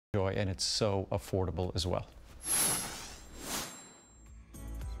enjoy, and it's so affordable as well.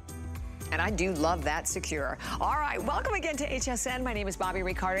 And I do love that secure. All right, welcome again to HSN. My name is Bobbi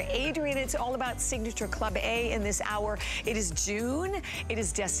Ricardo. Adrienne, it's all about Signature Club A in this hour. It is June. It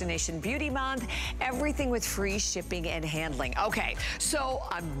is Destination Beauty Month. Everything with free shipping and handling. Okay, so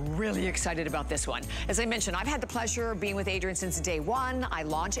I'm really excited about this one. As I mentioned, I've had the pleasure of being with Adrienne since day one. I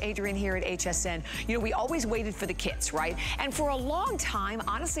launched Adrienne here at HSN. You know, we always waited for the kits, right? And for a long time,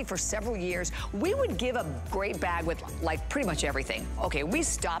 honestly, for several years, we would give a great bag with like pretty much everything. Okay, we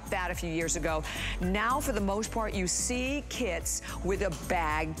stopped that a few years ago. Now, for the most part, you see kits with a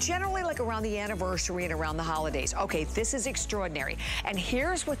bag, generally like around the anniversary and around the holidays. Okay, this is extraordinary. And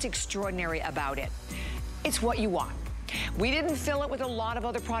here's what's extraordinary about it. It's what you want. We didn't fill it with a lot of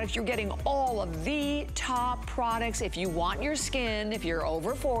other products. You're getting all of the top products. If you want your skin, if you're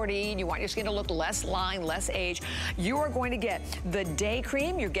over 40 and you want your skin to look less line, less age, you are going to get the day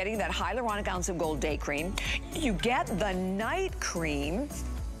cream. You're getting that hyaluronic ounce of gold day cream. You get the night cream.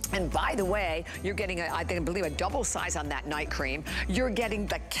 And by the way, you're getting, I believe, a double size on that night cream. You're getting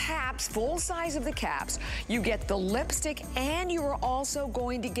the caps, full size of the caps. You get the lipstick, and you are also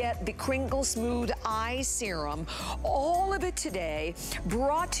going to get the Crinkle Smooth Eye Serum. All of it today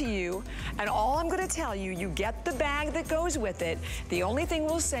brought to you. And all I'm going to tell you, you get the bag that goes with it. The only thing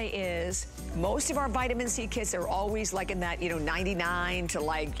we'll say is most of our vitamin C kits are always like in that, you know, 99 to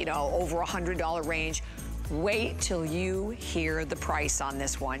like, you know, over $100 range. Wait till you hear the price on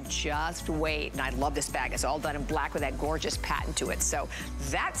this one. Just wait. And I love this bag. It's all done in black with that gorgeous patent to it. So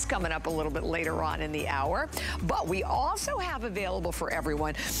that's coming up a little bit later on in the hour. But we also have available for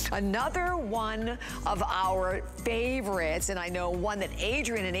everyone another one of our favorites. And I know one that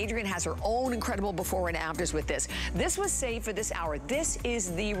Adrienne has her own incredible before and afters with this. This was saved for this hour. This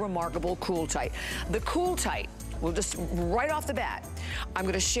is the remarkable Cool Tight. The Cool Tight. We'll just, right off the bat, I'm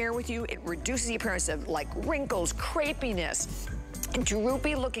gonna share with you, it reduces the appearance of like wrinkles, crepiness,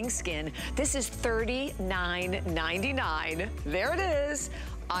 droopy looking skin. This is $39.99. There it is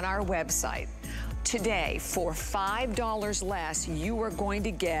on our website. Today, for $5 less, you are going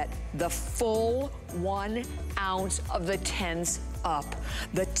to get the full 1 ounce of the Tense Up.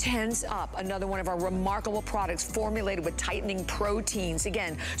 The Tense Up, another one of our remarkable products formulated with tightening proteins.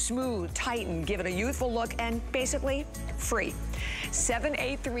 Again, smooth, tighten, give it a youthful look, and basically free.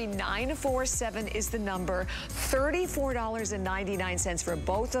 783-947 is the number. $34.99 for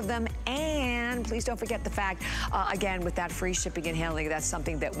both of them. And please don't forget the fact, again, with that free shipping and handling, that's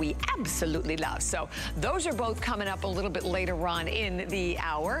something that we absolutely love. So those are both coming up a little bit later on in the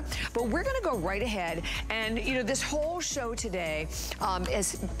hour. But we're going to go right ahead. And, you know, this whole show today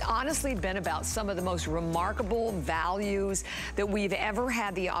has honestly been about some of the most remarkable values that we've ever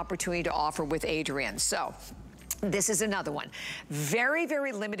had the opportunity to offer with Adrienne. So this is another one. Very,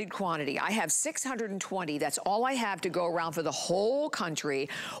 very limited quantity. I have 620. That's all I have to go around for the whole country.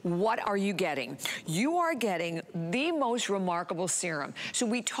 What are you getting? You are getting the most remarkable serum. So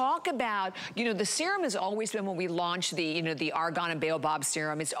we talk about, you know, the serum has always been when we launched the, you know, the Argan and Baobab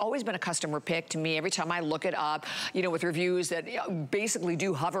serum. It's always been a customer pick to me. Every time I look it up, you know, with reviews that basically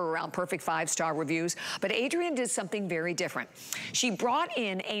do hover around perfect 5-star reviews. But Adrienne did something very different. She brought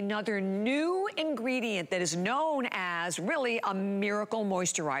in another new ingredient that is known as really a miracle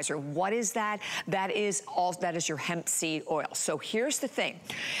moisturizer. What is that? That is your hemp seed oil. So here's the thing.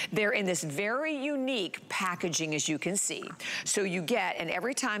 They're in this very unique packaging, as you can see. So you get, and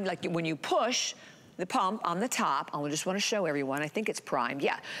every time, like when you push the pump on the top, I just want to show everyone, I think it's primed.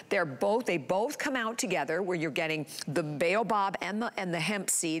 Yeah, they both come out together where you're getting the Baobab and the hemp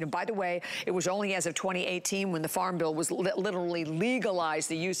seed. And by the way, it was only as of 2018 when the Farm Bill was literally legalized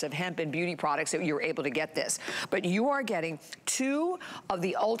the use of hemp in beauty products that you were able to get this. But you are getting two of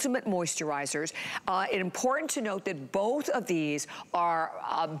the ultimate moisturizers. It's important to note that both of these are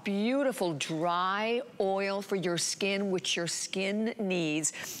a beautiful dry oil for your skin, which your skin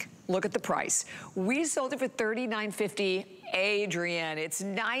needs. Look at the price. We sold it for $39.50. Adrienne, it's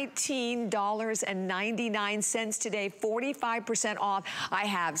 $19.99 today, 45% off. I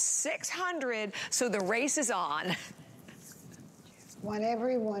have 600, so the race is on. Want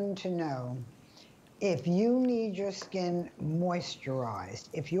everyone to know, if you need your skin moisturized,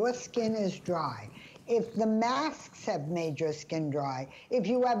 if your skin is dry, if the masks have made your skin dry, if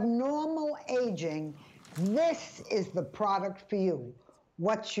you have normal aging, this is the product for you.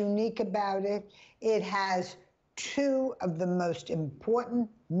 What's unique about it? It has two of the most important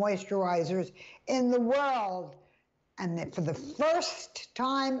moisturizers in the world. And that for the first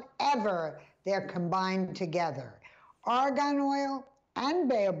time ever, they're combined together. Argan oil and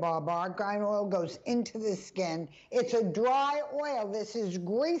baobab argan oil goes into the skin. It's a dry oil. This is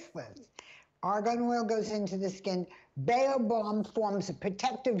greaseless. Argan oil goes into the skin. Baobab forms a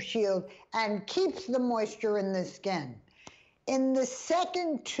protective shield and keeps the moisture in the skin. In the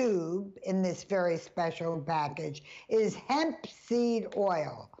second tube, in this very special package, is hemp seed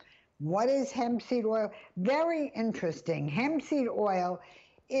oil. What is hemp seed oil? Very interesting. Hemp seed oil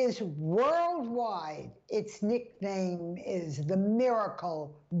is worldwide. Its nickname is the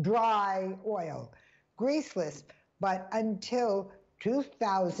miracle dry oil. Greaseless, but until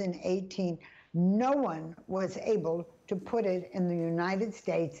 2018, no one was able to put it in the United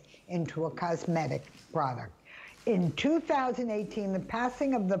States into a cosmetic product. In 2018, the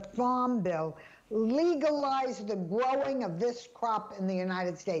passing of the Farm Bill legalized the growing of this crop in the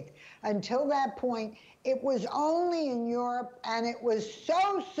United States. Until that point, it was only in Europe, and it was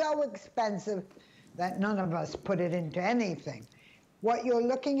so expensive that none of us put it into anything. What you're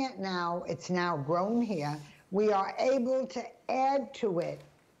looking at now, it's now grown here. We are able to add to it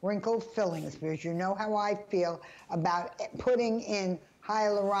wrinkle fillings, because you know how I feel about putting in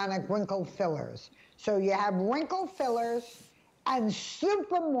hyaluronic wrinkle fillers. So you have wrinkle fillers and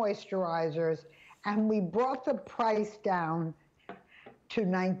super moisturizers, and we brought the price down to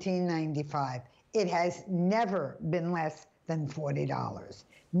 $19.95. It has never been less than $40.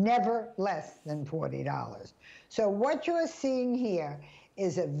 Never less than $40. So what you're seeing here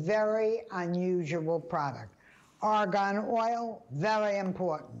is a very unusual product. Argan oil, very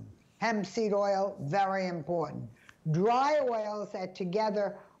important. Hemp seed oil, very important. Dry oils that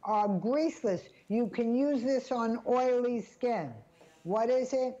together are greaseless. You can use this on oily skin. What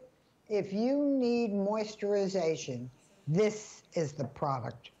is it? If you need moisturization, this is the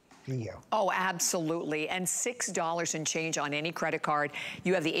product for you. Oh, absolutely. And $6 and change on any credit card.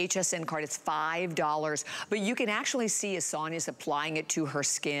 You have the HSN card, it's $5. But you can actually see as Sonia's applying it to her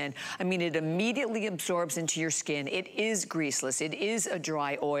skin. I mean, it immediately absorbs into your skin. It is greaseless. It is a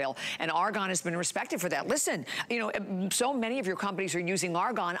dry oil. And Argan has been respected for that. Listen, you know, so many of your companies are using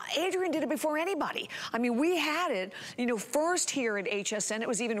Argan. Adrienne did it before anybody. I mean, we had it, you know, first here at HSN. It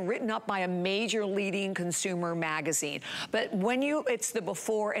was even written up by a major leading consumer magazine. But when you, it's the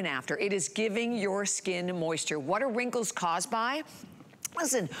before and after. It is giving your skin moisture. What are wrinkles caused by?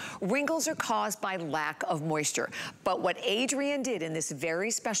 Listen, wrinkles are caused by lack of moisture. But what Adrienne did in this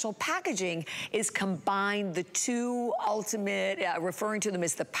very special packaging is combine the two ultimate, referring to them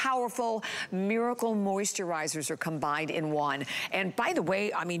as the powerful miracle moisturizers are combined in one. And by the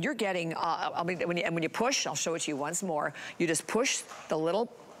way, I mean, you're getting, I mean, when you push, I'll show it to you once more, you just push the little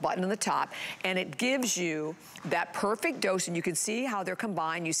button on the top, and it gives you that perfect dose, and you can see how they're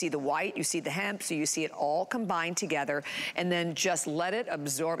combined. You see the white, you see the hemp, so you see it all combined together, and then just let it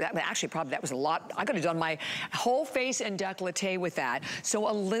absorb. Actually, probably that was a lot. I could have done my whole face and décolleté with that.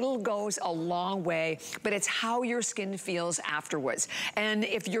 So a little goes a long way, but it's how your skin feels afterwards. And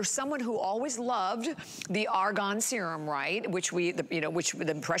if you're someone who always loved the argan serum, right, which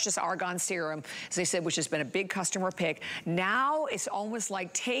the precious argan serum, as I said, which has been a big customer pick, now it's almost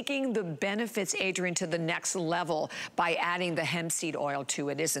like taking the benefits, Adrienne, to the next level by adding the hemp seed oil to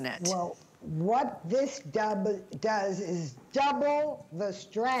it, isn't it? Well, what this does is double the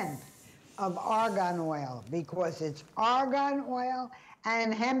strength of argan oil, because it's argan oil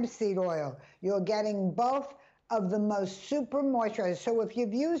and hemp seed oil. You're getting both of the most super moisturizers. So if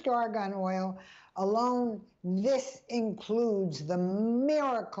you've used argan oil alone, this includes the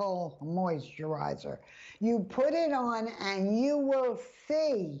miracle moisturizer. You put it on and you will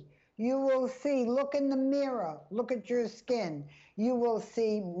see, look in the mirror, look at your skin. You will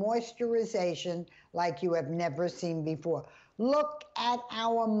see moisturization like you have never seen before. Look at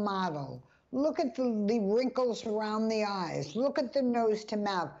our model. Look at the wrinkles around the eyes. Look at the nose to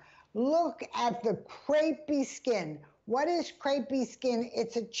mouth. Look at the crepey skin. What is crepey skin?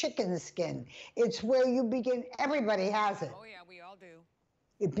 It's a chicken skin. It's where you begin, everybody has it. Oh yeah, we all do.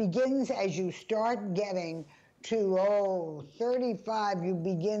 It begins as you start getting to, 35, you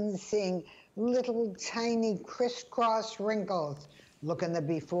begin seeing little tiny crisscross wrinkles. Look in the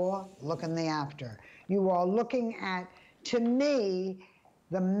before, look in the after. You are looking at, to me,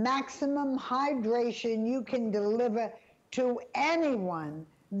 the maximum hydration you can deliver to anyone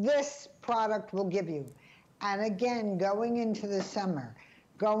this product will give you. And again, going into the summer,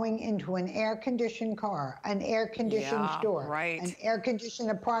 going into an air-conditioned car, an air-conditioned store, right, an air-conditioned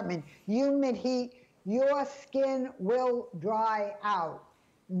apartment, humid heat, your skin will dry out.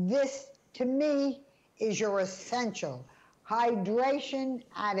 This, to me, is your essential. Hydration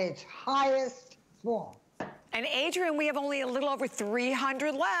at its highest form. And Adrienne, we have only a little over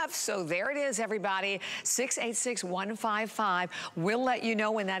 300 left, so there it is, everybody. 686-155. We'll let you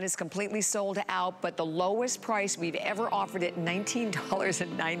know when that is completely sold out, but the lowest price we've ever offered it,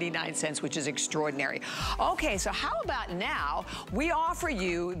 $19.99, which is extraordinary. Okay, so how about now we offer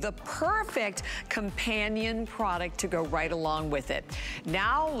you the perfect companion product to go right along with it.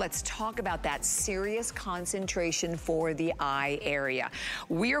 Now let's talk about that serious concentration for the eye area.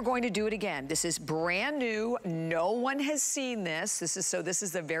 We are going to do it again. This is brand new. No one has seen this. This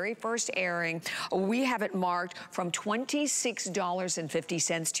is the very first airing. We have it marked from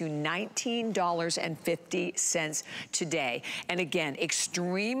 $26.50 to $19.50 today. And again,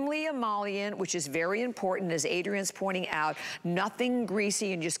 extremely emollient, which is very important, as Adrienne's pointing out. Nothing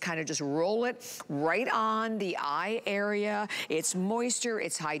greasy, and just kind of just roll it right on the eye area. It's moisture,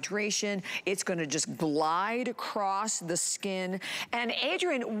 it's hydration. It's going to just glide across the skin. And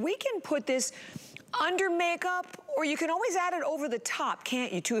Adrienne, we can put this under makeup, or you can always add it over the top,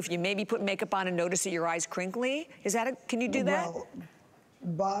 can't you, too, if you maybe put makeup on and notice that your eye's crinkly? Is that can you do that? Well,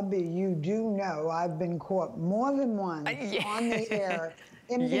 Bobby, you do know I've been caught more than once on the air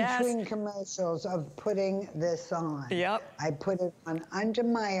in between commercials of putting this on. Yep. I put it on under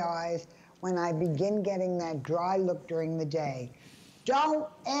my eyes when I begin getting that dry look during the day. Don't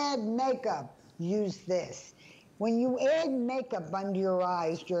add makeup. Use this. When you add makeup under your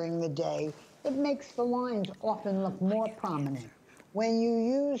eyes during the day, it makes the lines often look more prominent. When you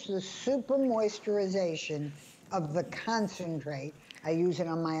use the super moisturization of the concentrate, I use it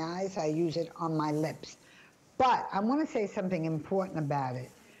on my eyes, I use it on my lips. But I want to say something important about it.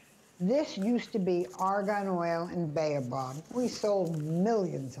 This used to be argan oil and baobab. We sold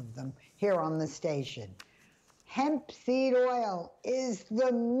millions of them here on the station. Hemp seed oil is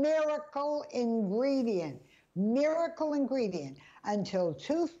the miracle ingredient. Miracle ingredient. Until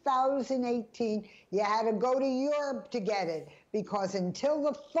 2018, you had to go to Europe to get it, because until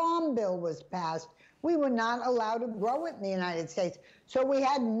the Farm Bill was passed, we were not allowed to grow it in the United States. So we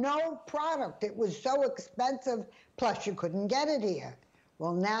had no product. It was so expensive, plus you couldn't get it here.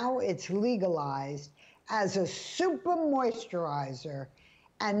 Well, now it's legalized as a super moisturizer,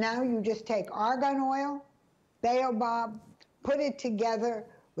 and now you just take argan oil, baobab, put it together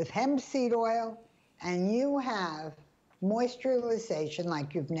with hemp seed oil, and you have moisturization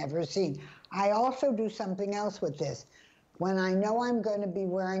like you've never seen. I also do something else with this. When I know I'm going to be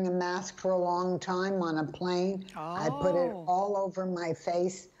wearing a mask for a long time on a plane, I put it all over my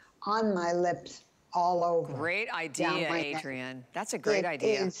face, on my lips, all over. Great idea, Adrienne. That's a great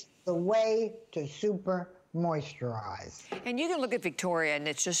idea. It is the way to super moisturize. And you can look at Victoria, and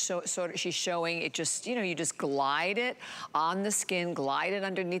it's just she's showing it just, you know, you just glide it on the skin, glide it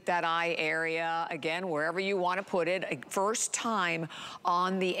underneath that eye area, again, wherever you want to put it, first time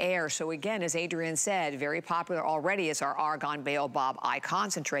on the air. So again, as Adrienne said, very popular already is our Argan Baobab Eye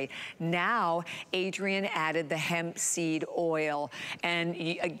Concentrate. Now, Adrienne added the hemp seed oil, and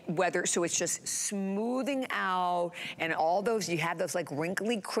so it's just smoothing out, and all those, you have those like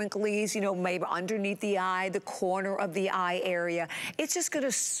wrinkly crinklies, you know, maybe underneath the eye, the corner of the eye area. It's just going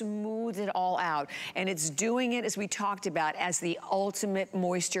to smooth it all out. And it's doing it, as we talked about, as the ultimate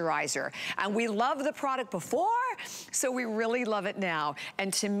moisturizer. And we loved the product before, so we really love it now.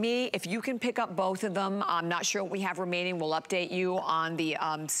 And to me, if you can pick up both of them, I'm not sure what we have remaining. We'll update you on the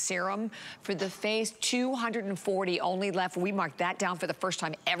serum for the face. 240 only left. We marked that down for the first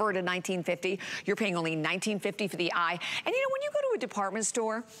time ever to $19.50. You're paying only $19.50 for the eye. And you know, when you go to a department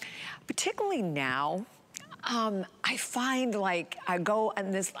store, particularly now, I find like I go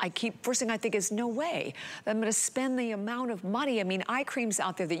and first thing I think is, no way I'm gonna spend the amount of money. I mean, eye creams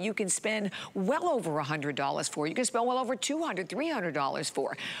out there that you can spend well over $100 for. You can spend well over $200, $300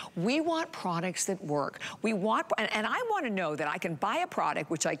 for. We want products that work. We want, and I wanna know that I can buy a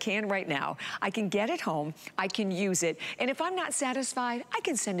product, which I can right now. I can get it home, I can use it, and if I'm not satisfied, I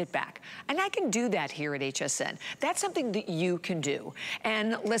can send it back. And I can do that here at HSN. That's something that you can do.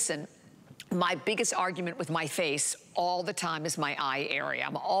 And listen, my biggest argument with my face all the time is my eye area.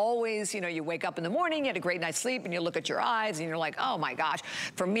 I'm always, you know, you wake up in the morning, you had a great night's sleep, and you look at your eyes, and you're like, oh my gosh.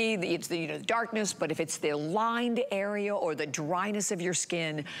 For me, it's the, you know, darkness, but if it's the lined area or the dryness of your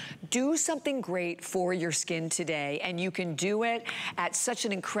skin, do something great for your skin today, and you can do it at such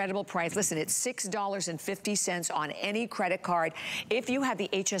an incredible price. Listen, it's $6.50 on any credit card. If you have the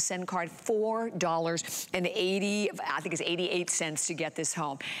HSN card, $4.80, I think it's 88 cents to get this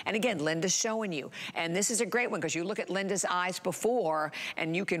home. And again, Linda's showing you, and this is a great one because you look at Linda's eyes before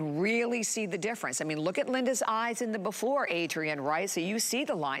and you can really see the difference. I mean, look at Linda's eyes in the before, Adrienne, right? So you see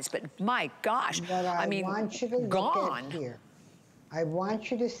the lines, but my gosh, but I mean, want you to gone. Look at here. I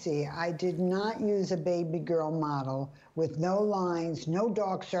want you to see, I did not use a baby girl model with no lines, no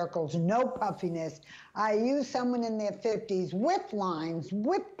dark circles, no puffiness. I used someone in their 50s with lines,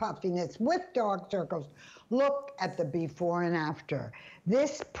 with puffiness, with dark circles. Look at the before and after.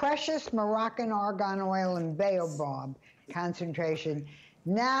 This precious Moroccan argan oil and baobab concentration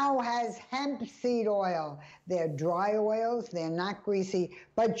now has hemp seed oil. They're dry oils, they're not greasy,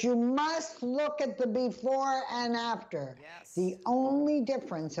 but you must look at the before and after. Yes. The only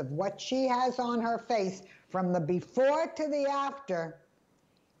difference of what she has on her face from the before to the after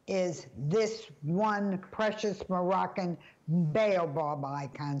is this one precious Moroccan baobab eye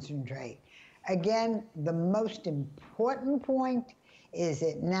concentrate. Again, the most important point is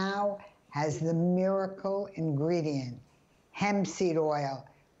it now has the miracle ingredient. Hemp seed oil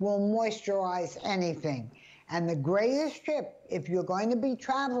will moisturize anything. And the greatest tip, if you're going to be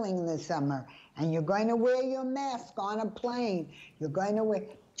traveling this summer and you're going to wear your mask on a plane, you're going to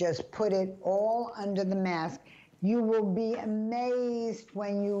just put it all under the mask. You will be amazed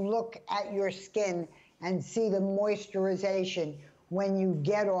when you look at your skin and see the moisturization when you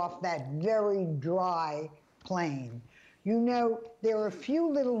get off that very dry plane. You know, there are a few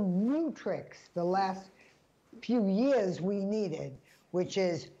little new tricks the last few years we needed, which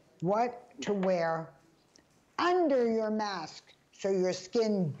is what to wear under your mask so your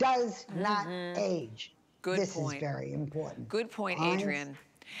skin does not age. Good this point. Is very important. Good point, Adrienne.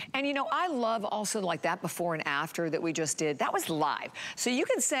 And you know, I love also like that before and after that we just did. That was live. So you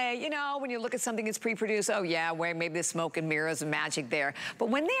can say, you know, when you look at something that's pre-produced, oh yeah, where maybe the smoke and mirrors and magic there. But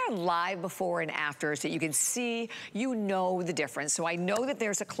when they're live before and after so that you can see, you know the difference. So I know that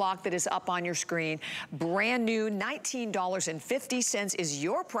there's a clock that is up on your screen. Brand new, $19.50 is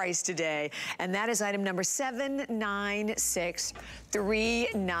your price today. And that is item number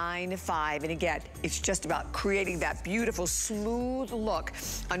 796395. And again, it's just about creating that beautiful, smooth look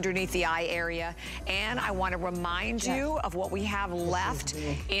underneath the eye area. And I want to remind you of what we have left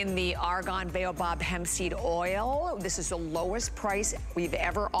in the Argan Baobab Hemp Seed Oil. This is the lowest price we've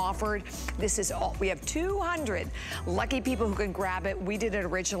ever offered. This is all, we have 200 lucky people who can grab it. We did it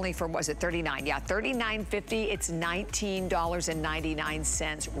originally for, was it 39? Yeah, $39.50. It's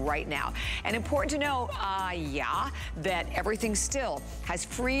 $19.99 right now. And important to know, that everything still has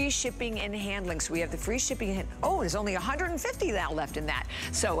free shipping and handling. So we have the free shipping and, oh, there's only 150 now left in that.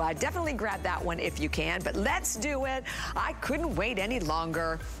 So definitely grab that one if you can, but let's do it. I couldn't wait any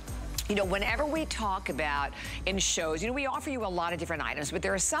longer. You know, whenever we talk about in shows, you know, we offer you a lot of different items, but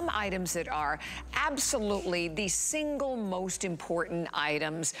there are some items that are absolutely the single most important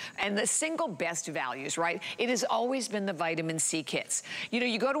items and the single best values, right? It has always been the vitamin C kits. You know,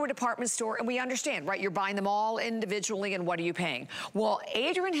 you go to a department store and we understand, right? You're buying them all individually and what are you paying? Well,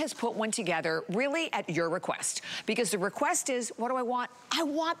 Adrienne has put one together really at your request because the request is, what do I want? I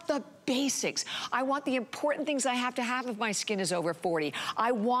want the basics. I want the important things I have to have if my skin is over 40.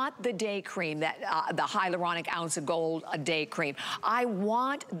 I want the day cream, that the hyaluronic ounce of gold a day cream. I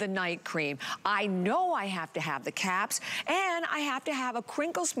want the night cream. I know I have to have the caps, and I have to have a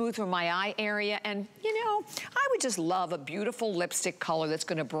crinkle smooth for my eye area. And you know, I would just love a beautiful lipstick color that's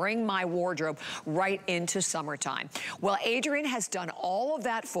going to bring my wardrobe right into summertime. Well, Adrienne has done all of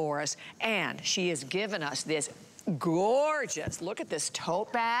that for us, and she has given us this gorgeous, look at this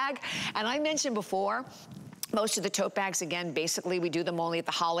tote bag. And I mentioned before, most of the tote bags, again, basically we do them only at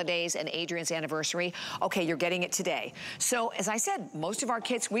the holidays and Adrienne's anniversary. Okay, you're getting it today. So as I said, most of our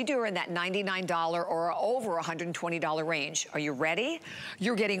kits, we do are in that $99 or over $120 range. Are you ready?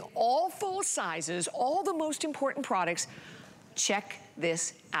 You're getting all full sizes, all the most important products. Check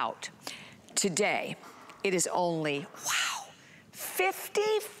this out. Today, it is only, wow,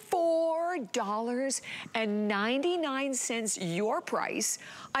 $54.99 your price.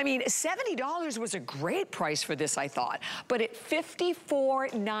 I mean, $70 was a great price for this, I thought. But at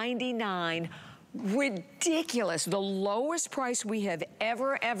 $54.99, ridiculous. The lowest price we have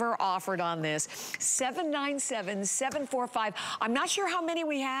ever offered on this. $797-745. I'm not sure how many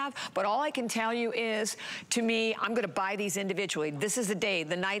we have, but all I can tell you is, to me, I'm gonna buy these individually. This is the day,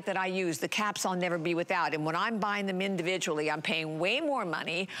 the night that I use. The caps I'll never be without. And when I'm buying them individually, I'm paying way more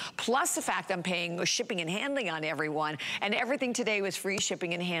money, plus the fact I'm paying shipping and handling on everyone. And everything today was free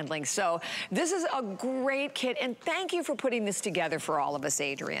shipping and handling. So this is a great kit, and thank you for putting this together for all of us,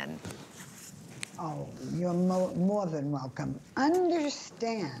 Adrienne. Oh, you're more than welcome.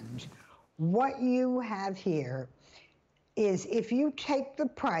 Understand what you have here is if you take the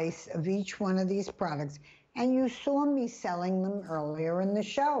price of each one of these products, and you saw me selling them earlier in the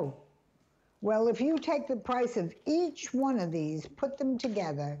show. Well, if you take the price of each one of these, put them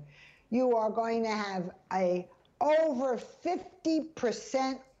together, you are going to have a over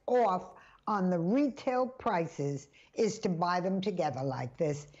 50% off on the retail prices is to buy them together like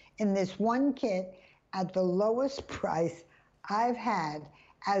this in this one kit at the lowest price I've had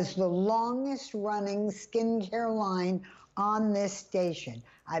as the longest running skincare line on this station.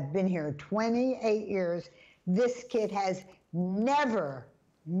 I've been here 28 years. This kit has never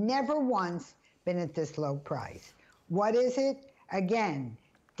once been at this low price. What is it? Again,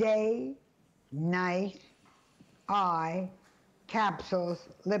 day, night, eye, capsules,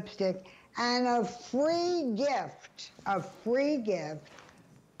 lipstick, and a free gift of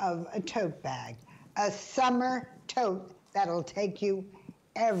a tote bag, a summer tote that'll take you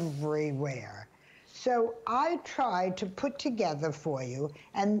everywhere. So I tried to put together for you,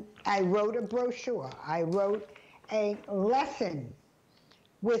 and I wrote a brochure. I wrote a lesson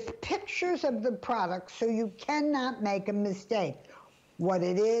with pictures of the product so you cannot make a mistake. What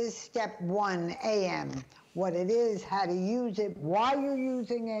it is, step 1 AM, what it is, how to use it, why you're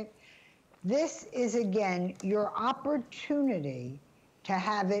using it. This is, again, your opportunity to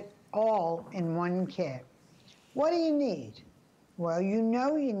have it all in one kit. What do you need? Well, you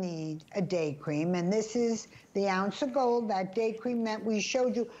know you need a day cream, and this is the ounce of gold, that day cream that we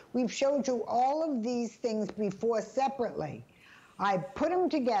showed you. We've showed you all of these things before separately. I put them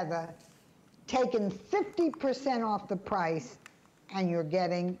together, taken 50% off the price, and you're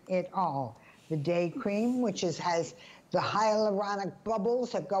getting it all. The day cream, which has the hyaluronic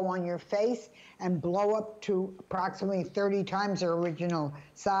bubbles that go on your face and blow up to approximately 30 times their original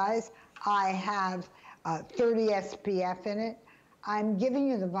size. I have 30 SPF in it. I'm giving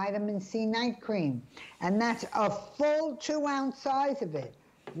you the vitamin C night cream, and that's a full 2-ounce size of it.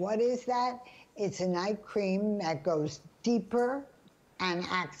 What is that? It's a night cream that goes deeper and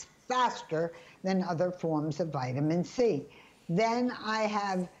acts faster than other forms of vitamin C. Then I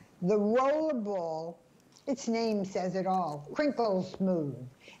have the Rollerball. Its name says it all, Crinkle Smooth.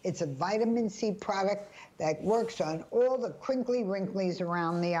 It's a vitamin C product that works on all the crinkly wrinklies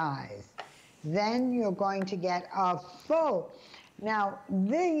around the eyes. Then you're going to get a full. Now,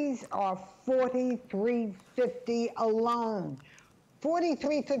 these are $43.50 alone.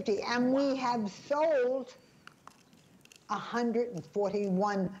 $43.50, and we have sold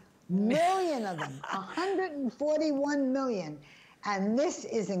 141 million of them. 141 million. And this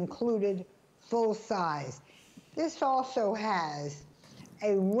is included full size. This also has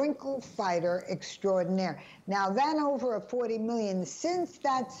a wrinkle fighter extraordinaire. Now, that over a 40 million, since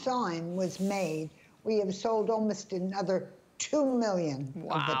that sign was made, we have sold almost another 2 million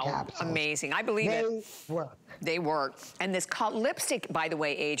of the capsules. Amazing. I believe it. They work. They work. And this lipstick, by the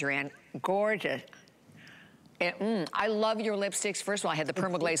way, Adrienne, gorgeous. I love your lipsticks. First of all, I had the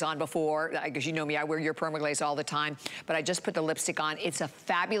permaglaze on before, because you know me, I wear your permaglaze all the time, but I just put the lipstick on. It's a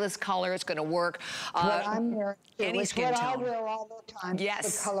fabulous color. It's gonna work. What I'm wearing, any skin tone. I wear all the time.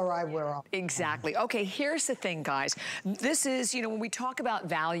 Yes. The color I wear all the time. Exactly. Okay, here's the thing, guys. This is, you know, when we talk about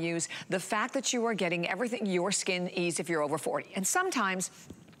values, the fact that you are getting everything your skin needs if you're over 40. And sometimes,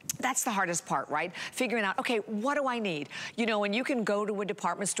 that's the hardest part, right? Figuring out, okay, what do I need? You know, and you can go to a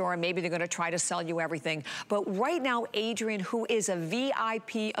department store and maybe they're gonna try to sell you everything. But right now, Adrienne, who is a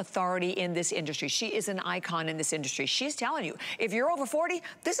VIP authority in this industry, she is an icon in this industry. She's telling you, if you're over 40,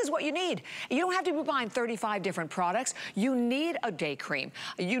 this is what you need. You don't have to be buying 35 different products. You need a day cream.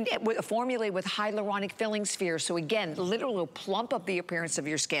 You formulated with hyaluronic filling spheres. So again, literally will plump up the appearance of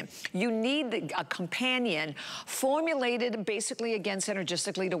your skin. You need a companion formulated basically, again,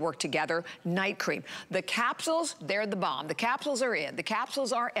 synergistically to work together, night cream. The capsules, they're the bomb. The capsules are in. The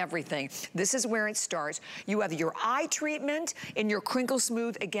capsules are everything. This is where it starts. You have your eye treatment in your Crinkle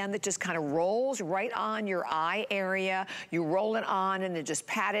Smooth, again, that just kind of rolls right on your eye area. You roll it on and then just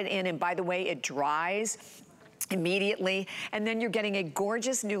pat it in, and by the way, it dries immediately, and then you're getting a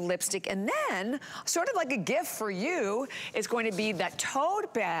gorgeous new lipstick, and then sort of like a gift for you is going to be that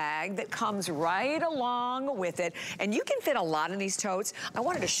tote bag that comes right along with it, and you can fit a lot in these totes. I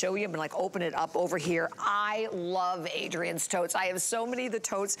wanted to show you and like open it up over here. I love Adrienne's totes. I have so many of the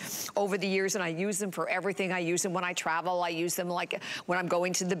totes over the years, and I use them for everything. I use them when I travel. I use them like when I'm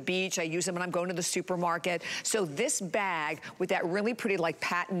going to the beach. I use them when I'm going to the supermarket. So this bag with that really pretty like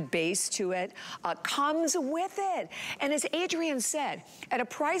patent base to it comes with it. And as Adrienne said, at a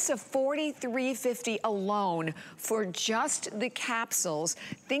price of $43.50 alone for just the capsules,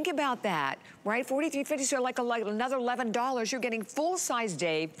 think about that, right? $43.50, so like another $11. You're getting full-size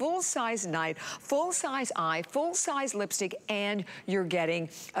day, full-size night, full-size eye, full-size lipstick, and you're getting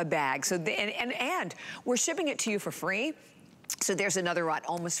a bag. So and we're shipping it to you for free. So there's another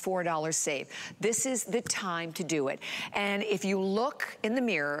almost $4 save. This is the time to do it. And if you look in the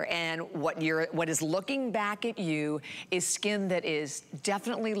mirror and what is looking back at you is skin that is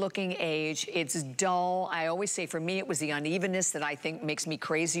definitely looking aged. It's dull. I always say for me it was the unevenness that I think makes me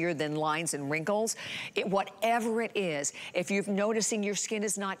crazier than lines and wrinkles. Whatever it is, if you're noticing your skin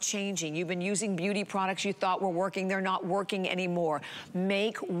is not changing, you've been using beauty products you thought were working, they're not working anymore.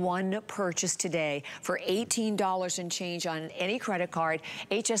 Make one purchase today for $18 and change on any credit card,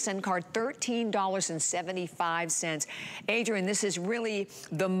 HSN card, $13.75. Adrienne, this is really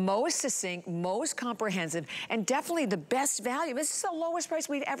the most succinct, most comprehensive, and definitely the best value. This is the lowest price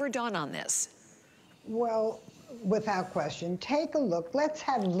we've ever done on this. Well, without question. Take a look. Let's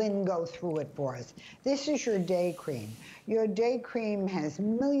have Lynn go through it for us. This is your day cream. Your day cream has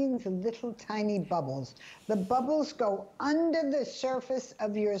millions of little tiny bubbles. The bubbles go under the surface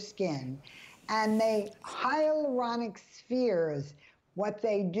of your skin, and they hyaluronic spheres. What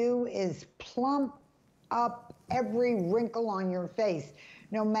they do is plump up every wrinkle on your face.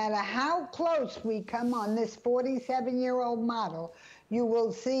 No matter how close we come on this 47-year-old model, you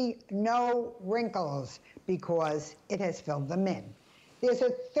will see no wrinkles because it has filled them in. There's a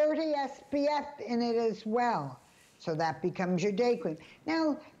 30 SPF in it as well. So that becomes your day cream.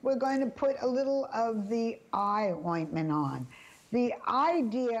 Now we're going to put a little of the eye ointment on. The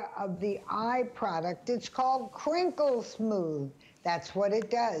idea of the eye product, it's called Crinkle Smooth. That's what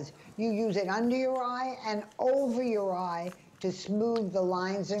it does. You use it under your eye and over your eye to smooth the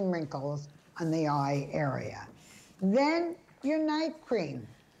lines and wrinkles on the eye area. Then your night cream.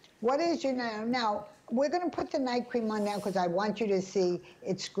 What is your night? Now, we're going to put the night cream on now because I want you to see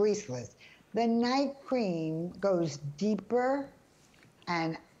it's greaseless. The night cream goes deeper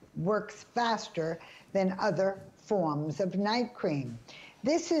and works faster than other forms of night cream.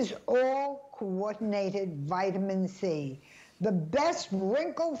 This is all coordinated vitamin C. The best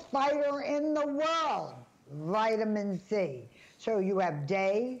wrinkle fighter in the world, vitamin C. So you have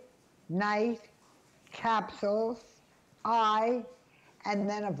day, night, capsules, eye, and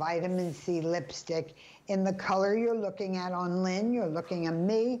then a vitamin C lipstick in the color you're looking at on Lynn, you're looking at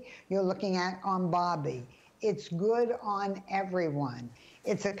me, you're looking at on Bobby. It's good on everyone.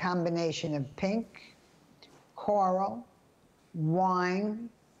 It's a combination of pink, coral, wine,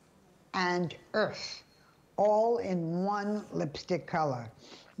 and earth, all in one lipstick color.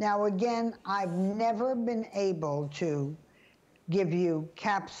 Now again, I've never been able to give you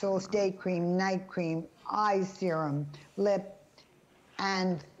capsules, day cream, night cream, eye serum, lip,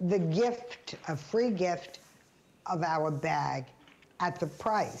 and the gift, a free gift of our bag at the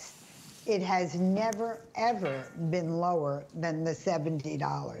price. It has never, ever been lower than the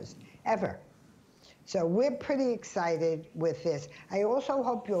 $70, ever. So we're pretty excited with this. I also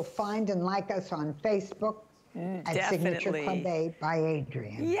hope you'll find and like us on Facebook at Signature Club A by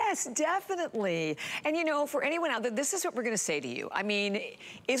Adrienne. Yes, definitely. And you know, for anyone out there, this is what we're going to say to you. I mean,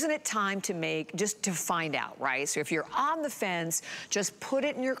 isn't it time to just to find out, right? So if you're on the fence, just put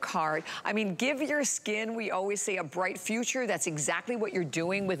it in your cart. I mean, give your skin, we always say, a bright future. That's exactly what you're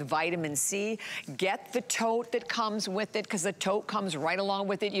doing with vitamin C. Get the tote that comes with it, because the tote comes right along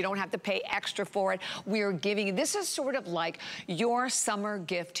with it. You don't have to pay extra for it. We are giving you, this is sort of like your summer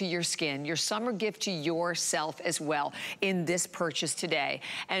gift to your skin, your summer gift to yourself as well in this purchase today.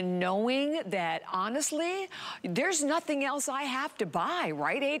 And knowing that, honestly, there's nothing else I have to buy,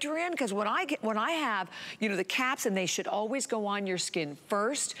 right, Adrienne? Because when I have, you know, the caps, and they should always go on your skin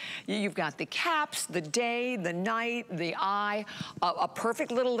first. You've got the caps, the day, the night, the eye, a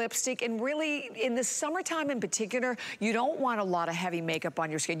perfect little lipstick. And really, in the summertime in particular, you don't want a lot of heavy makeup on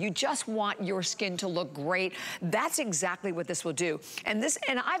your skin. You just want your skin to look great. That's exactly what this will do. And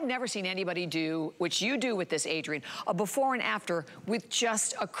I've never seen anybody do, which you do with this, Adrienne, a before and after with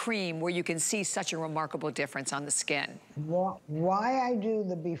just a cream where you can see such a remarkable difference on the skin. Why I do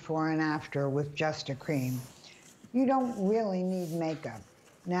the before and after with just a cream, you don't really need makeup.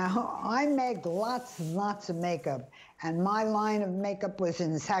 Now, I make lots and lots of makeup, and my line of makeup was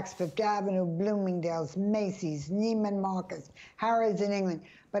in Saks Fifth Avenue, Bloomingdale's, Macy's, Neiman Marcus, Harrods in England.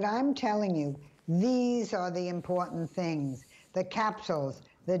 But I'm telling you, these are the important things. The capsules,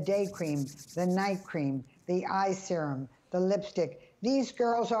 the day cream, the night cream, the eye serum, the lipstick. These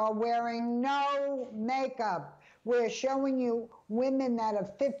girls are wearing no makeup. We're showing you women that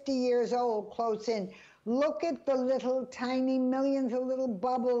are 50 years old close in. Look at the little tiny millions of little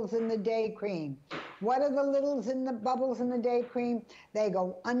bubbles in the day cream. What are the bubbles in the day cream? They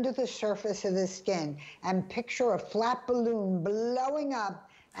go under the surface of the skin. And picture a flat balloon blowing up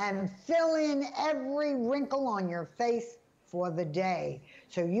and fill in every wrinkle on your face for the day.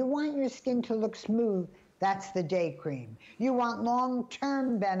 So you want your skin to look smooth, That's the day cream. You want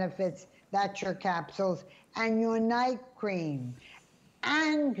long-term benefits, that's your capsules, and your night cream.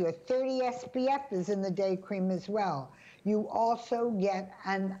 And your 30 SPF is in the day cream as well. You also get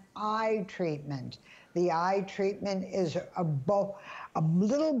an eye treatment. The eye treatment is a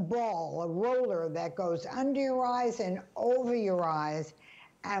little ball, a roller that goes under your eyes and over your eyes,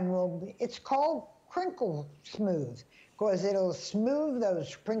 and it's called Crinkle Smooth, because it'll smooth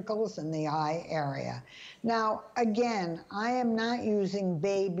those crinkles in the eye area. Now, again, I am not using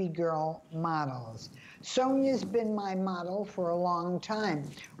baby girl models. Sonia's been my model for a long time.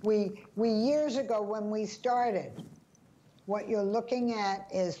 We years ago when we started, what you're looking at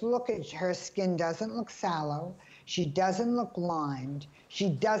is, look at her skin doesn't look sallow, she doesn't look lined, she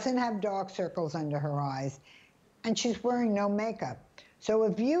doesn't have dark circles under her eyes, and she's wearing no makeup. So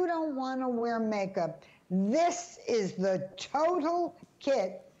if you don't want to wear makeup, this is the total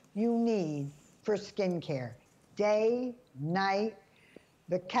kit you need for skincare. Day, night.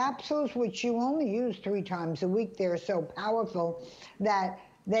 The capsules, which you only use 3 times a week, they're so powerful that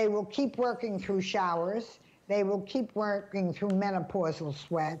they will keep working through showers. They will keep working through menopausal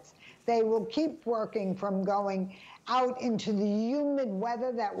sweats. They will keep working from going out into the humid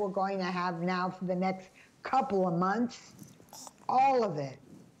weather that we're going to have now for the next couple of months. All of it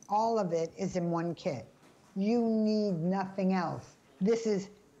is in one kit. You need nothing else. This is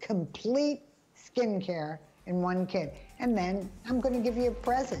complete skincare in one kit. And then I'm going to give you a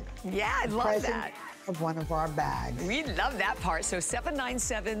present. Yeah, I love that. Of one of our bags. We love that part. So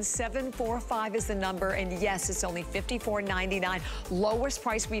 797-745 is the number. And yes, it's only $54.99. Lowest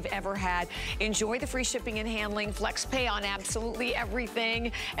price we've ever had. Enjoy the free shipping and handling, flex pay on absolutely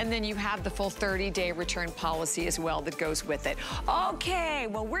everything. And then you have the full 30-day return policy as well that goes with it. Okay,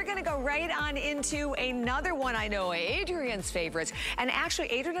 well, we're going to go right on into another one I know, Adrienne's favorites. And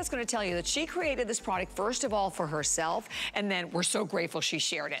actually, Adrienne is going to tell you that she created this product, first of all, for herself. And then we're so grateful she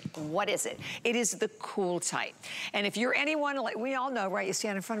shared it. What is it? It is the Cool Tight. And if you're anyone, like we all know, right? You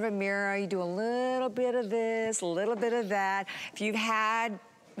stand in front of a mirror, you do a little bit of this, a little bit of that. If you've had,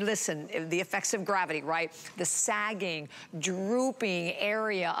 listen, the effects of gravity, right? The sagging, drooping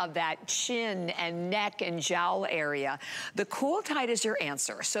area of that chin and neck and jowl area. The Cool Tight is your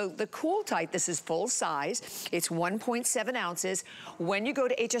answer. So the Cool Tight, this is full size. It's 1.7 ounces. When you go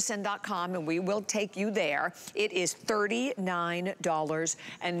to hsn.com, and we will take you there, it is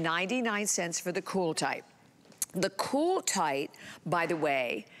 $39.99 for the Cool Tight. The Cool Tight, by the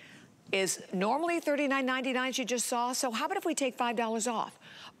way, is normally $39.99, you just saw. So how about if we take $5 off?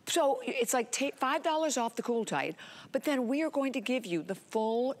 So it's like take $5 off the Cool Tight, but then we are going to give you the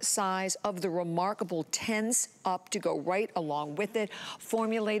full size of the remarkable Tense Up to go right along with it,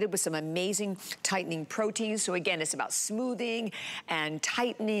 formulated with some amazing tightening proteins. So again, it's about smoothing and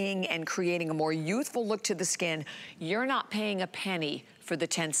tightening and creating a more youthful look to the skin. You're not paying a penny for the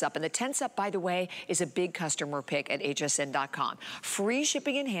Tense Up. And the Tense Up, by the way, is a big customer pick at hsn.com. Free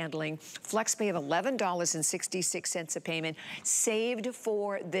shipping and handling, flex pay of $11.66 a payment, saved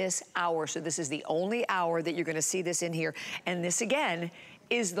for this hour. So this is the only hour that you're gonna see this in here. And this, again,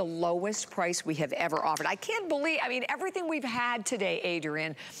 is the lowest price we have ever offered. I can't believe, I mean, everything we've had today,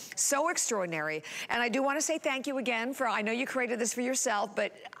 Adrienne, so extraordinary. And I do want to say thank you again for, I know you created this for yourself,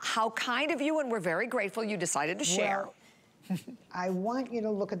 but how kind of you, and we're very grateful you decided to share. Well, I want you to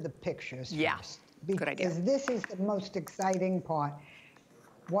look at the pictures first. Good idea. Because this is the most exciting part.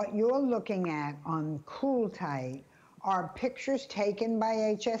 What you're looking at on Cool Tight are pictures taken by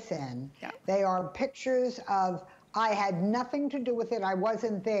HSN. Yep. They are pictures of, I had nothing to do with it, I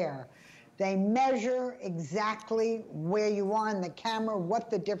wasn't there. They measure exactly where you are in the camera, what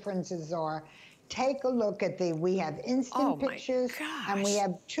the differences are. Take a look at we have instant pictures and we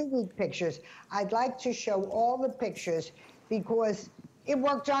have 2-week pictures. I'd like to show all the pictures because it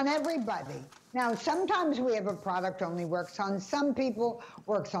worked on everybody. Now, sometimes we have a product only works on some people,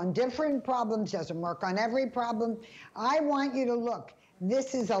 works on different problems, doesn't work on every problem. I want you to look.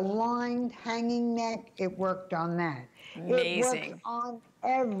 This is a lined hanging neck. It worked on that. Amazing. It works on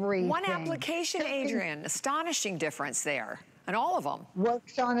everything. One application, Adrienne, astonishing difference there. And all of them.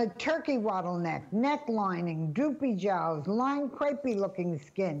 Works on a turkey waddle neck lining, droopy jowls, lined crepey looking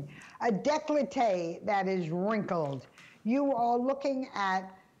skin, a décolleté that is wrinkled. You are looking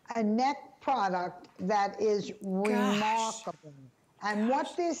at a neck product that is remarkable. And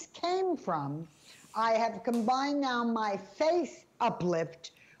what this came from, I have combined now my face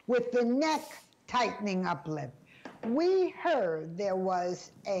uplift with the neck tightening uplift. We heard there was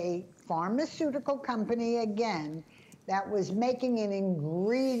a pharmaceutical company again that was making an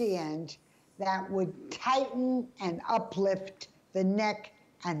ingredient that would tighten and uplift the neck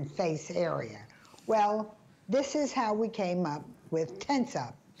and face area. Well, this is how we came up with Tense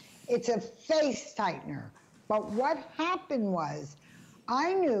Up. It's a face tightener. But what happened was,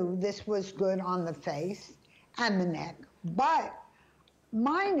 I knew this was good on the face and the neck, but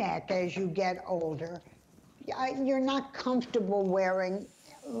my neck, as you get older, you're not comfortable wearing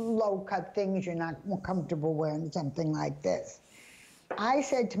low-cut things. You're not comfortable wearing something like this. I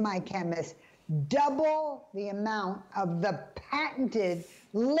said to my chemist, double the amount of the patented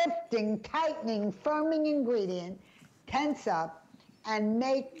lifting, tightening, firming ingredient, Tense Up, and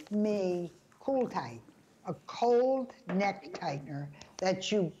make me Cool Tight, a cold neck tightener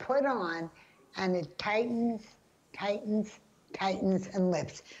that you put on and it tightens, tightens, tightens, and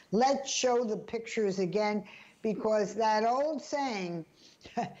lifts. Let's show the pictures again, because that old saying,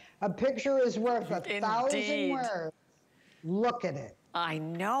 a picture is worth 1,000 words. Look at it. I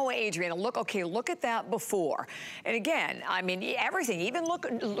know, Adrienne. Look, okay, look at that before. And again, I mean, everything, even look,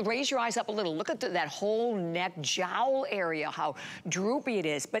 raise your eyes up a little. Look at that whole neck jowl area, how droopy it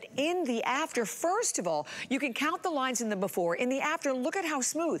is. But in the after, first of all, you can count the lines in the before. In the after, look at how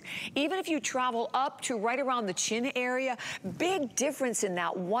smooth. Even if you travel up to right around the chin area, big difference in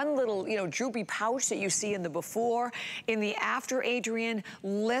that one little, you know, droopy pouch that you see in the before. In the after, Adrienne,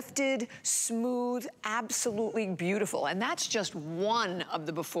 lifted, smooth, absolutely beautiful. And that's just one of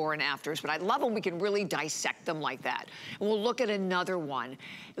the before and afters, but I love when we can really dissect them like that. And we'll look at another one.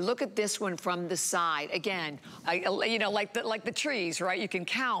 Look at this one from the side. Again, you know, like the trees, right? You can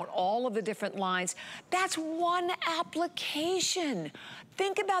count all of the different lines. That's one application.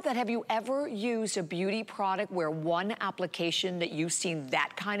 Think about that. Have you ever used a beauty product where one application that you've seen that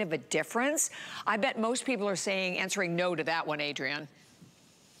kind of a difference? I bet most people are saying, answering no to that one, Adrienne.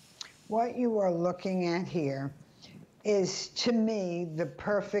 What you are looking at here is, to me, the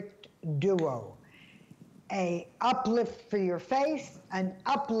perfect duo. A uplift for your face, an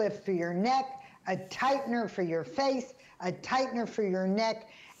uplift for your neck, a tightener for your face, a tightener for your neck.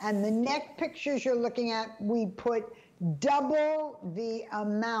 And the neck pictures you're looking at, we put double the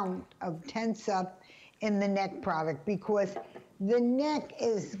amount of Tense Up in the neck product, because the neck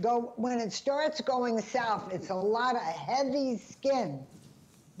is, when it starts going south, it's a lot of heavy skin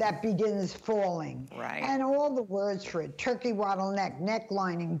that begins falling. Right. And all the words for it: turkey waddle neck, neck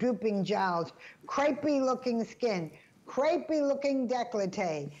lining, drooping jowls, crepey looking skin, crepey looking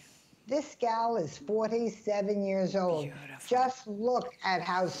décolleté. This gal is 47 years old. Beautiful. Just look at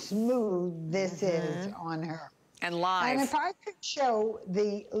how smooth this is on her. And live. And if I could show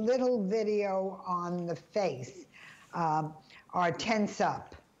the little video on the face, our Tense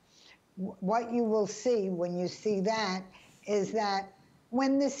Up, what you will see when you see that is that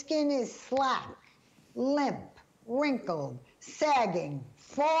when the skin is slack, limp, wrinkled, sagging,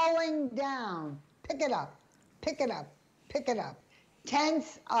 falling down, pick it up, pick it up, pick it up.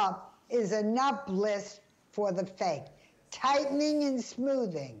 Tense Up is an uplift for the fake, tightening and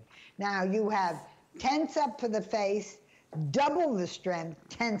smoothing. Now you have Tense Up for the face, double the strength,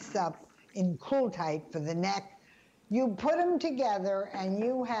 Tense Up in Cool Tight for the neck. You put them together and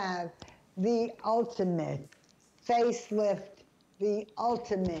you have the ultimate facelift, the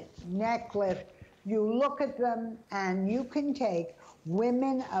ultimate neck lift. You look at them and you can take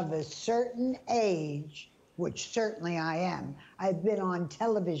women of a certain age, which certainly I am. I've been on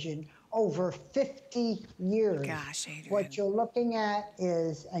television over 50 years. Gosh, Adrienne. What you're looking at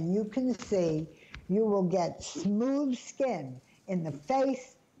is, and you can see, you will get smooth skin in the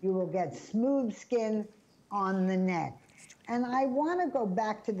face, you will get smooth skin on the neck. And I want to go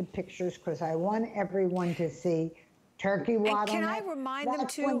back to the pictures because I want everyone to see turkey waddle And can neck. I remind them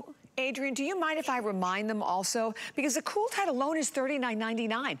too, Adrienne, do you mind if I remind them also? Because the Cool Tight alone is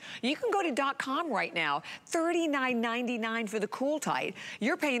 $39.99. You can go to .com right now, $39.99 for the Cool Tight.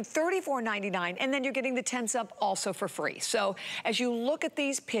 You're paying $34.99, and then you're getting the Tense Up also for free. So as you look at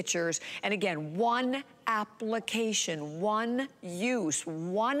these pictures, and again, one application, one use,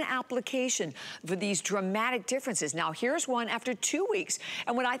 one application for these dramatic differences. Now, here's one after 2 weeks.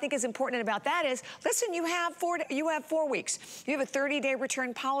 And what I think is important about that is, listen, you have 4 weeks. You have a 30-day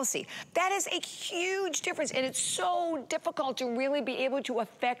return policy. That is a huge difference, and it's so difficult to really be able to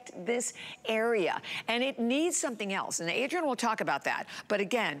affect this area. And it needs something else. And Adrienne will talk about that. But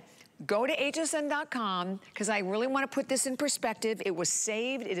again, go to hsn.com, because I really want to put this in perspective. It was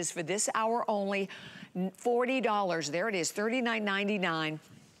saved. It is for this hour only. $40. There it is, $39.99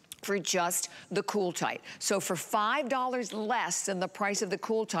 for just the Cool Tight. So for $5 less than the price of the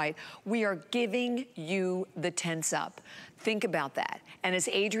Cool Tight, we are giving you the Tense Up. Think about that. And as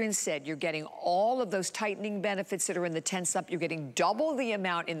Adrienne said, you're getting all of those tightening benefits that are in the Tense Up. You're getting double the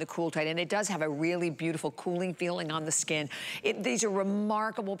amount in the Cool Tide, and it does have a really beautiful cooling feeling on the skin. These are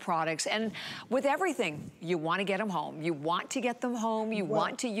remarkable products, and with everything, you want to get them home. You want to get them home. You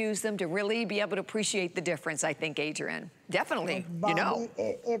want to use them to really be able to appreciate the difference, I think, Adrienne. Definitely, Bobby, you know.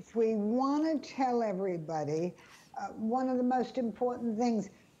 If we want to tell everybody, one of the most important things,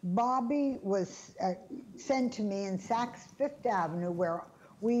 Bobby was sent to me in Saks Fifth Avenue, where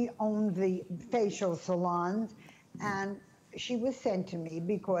we owned the facial salons, and she was sent to me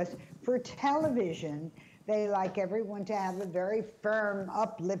because for television, they like everyone to have a very firm,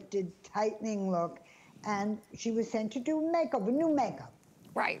 uplifted, tightening look, and she was sent to do makeup, new makeup.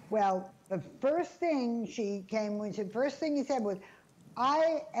 Right. Well, the first thing she came with, the first thing he said was,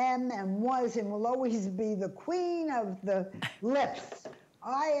 I am and was and will always be the queen of the lips.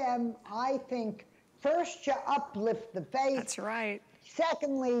 I think, first you uplift the face. That's right.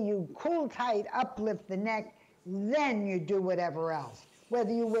 Secondly, you cool tight, uplift the neck. Then you do whatever else.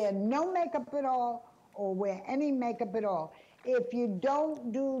 Whether you wear no makeup at all or wear any makeup at all. If you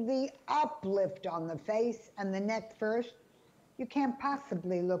don't do the uplift on the face and the neck first, you can't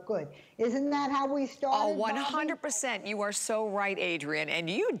possibly look good. Isn't that how we started, Oh, 100%. You are so right, Adrienne. And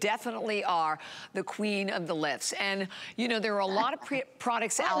you definitely are the queen of the lifts. And, you know, there are a lot of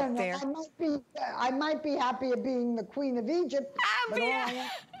products out there. I might be happy at being the queen of Egypt.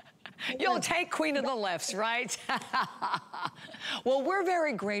 You'll take queen of the lifts, right? Well, we're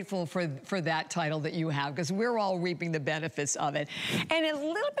very grateful for that title that you have, because we're all reaping the benefits of it. And a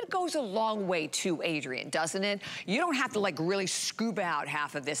little bit goes a long way too, Adrienne, doesn't it? You don't have to like really scoop out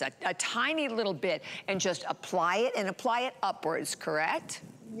half of this, a tiny little bit, and just apply it and apply it upwards, correct?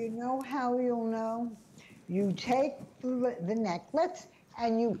 You know how you'll know? You take the necklace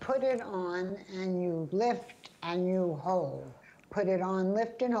and you put it on and you lift and you hold. Put it on,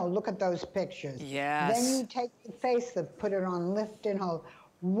 lift and hold. Look at those pictures. Yes. Then you take the face lift, put it on, lift and hold.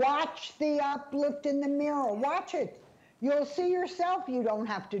 Watch the uplift in the mirror. Watch it. You'll see yourself. You don't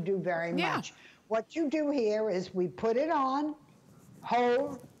have to do very much. What you do here is we put it on,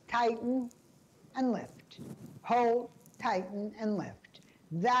 hold, tighten, and lift. Hold, tighten, and lift.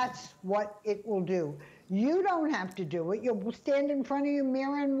 That's what it will do. You don't have to do it. You'll stand in front of your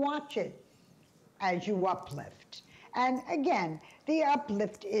mirror and watch it as you uplift. And again, the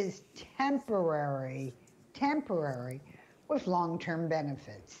uplift is temporary with long-term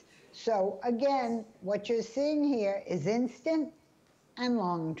benefits. So again, what you're seeing here is instant and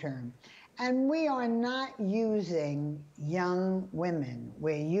long-term. And we are not using young women.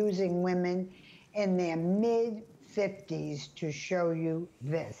 We're using women in their mid-50s to show you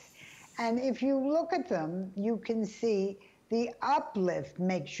this. And if you look at them, you can see the uplift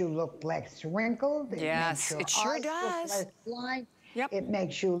makes you look less wrinkled. Yes, it sure does. Less blind. Yep. It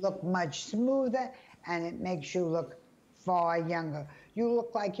makes you look much smoother, and it makes you look far younger. You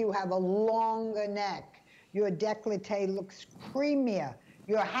look like you have a longer neck. Your décolleté looks creamier.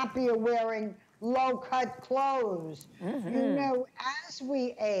 You're happier wearing low-cut clothes. Mm-hmm. You know, as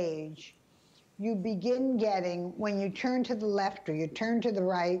we age, you begin getting, when you turn to the left or you turn to the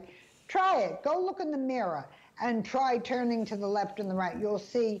right, try it. Go look in the mirror and try turning to the left and the right. You'll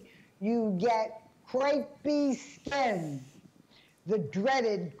see you get crepey skin, the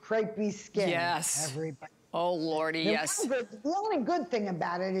dreaded crepey skin. Yes. Everybody. Oh, Lordy, yes. The only good thing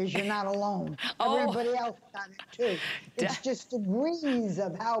about it is you're not alone. Everybody else got it too. It's just degrees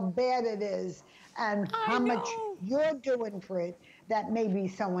of how bad it is and how much you're doing for it that maybe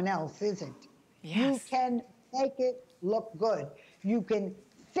someone else isn't. Yes. You can make it look good. You can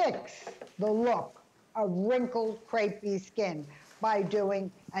fix the look of wrinkled, crepey skin by doing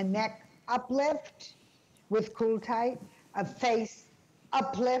a neck uplift with Cool Tight, a face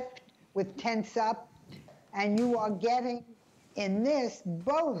uplift with Tense Up, and you are getting in this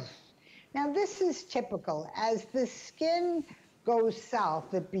both. Now this is typical. As the skin goes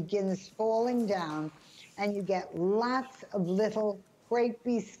south, it begins falling down, and you get lots of little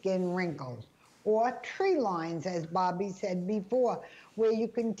crepey skin wrinkles, or tree lines, as Bobby said before, where you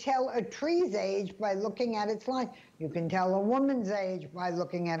can tell a tree's age by looking at its lines. You can tell a woman's age by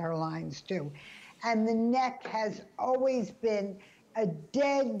looking at her lines too. And the neck has always been a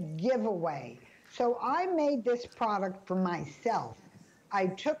dead giveaway. So I made this product for myself. I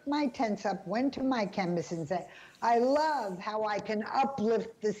took my Tense Up, went to my chemist and said, I love how I can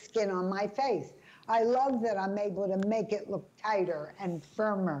uplift the skin on my face. I love that I'm able to make it look tighter and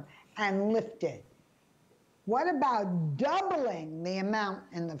firmer and lift it. What about doubling the amount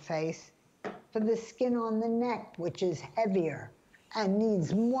in the face for the skin on the neck, which is heavier and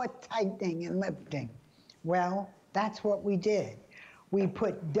needs more tightening and lifting? Well, That's what we did. We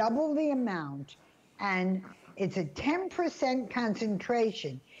put double the amount, and it's a 10%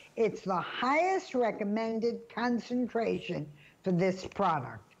 concentration. It's the highest recommended concentration for this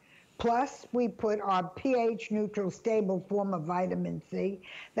product. Plus, we put our pH neutral stable form of vitamin C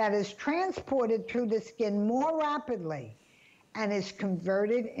that is transported through the skin more rapidly and is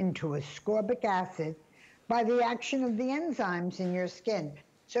converted into ascorbic acid by the action of the enzymes in your skin.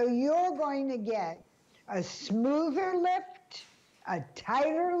 So you're going to get a smoother lift, a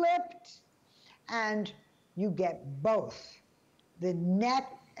tighter lift, and you get both the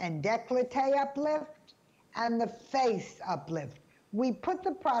neck and décolleté uplift and the face uplift. We put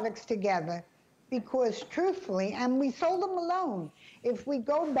the products together because truthfully, and we sold them alone. If we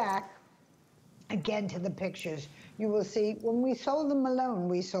go back again to the pictures, you will see when we sold them alone,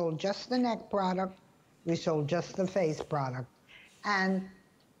 we sold just the neck product, we sold just the face product. And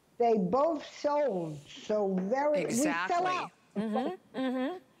they both sold so very, exactly. We sell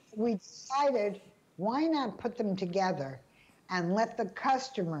out. We decided, why not put them together and let the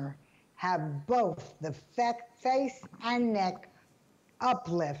customer have both the face and neck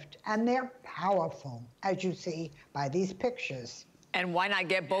uplift, and they're powerful, as you see by these pictures. And why not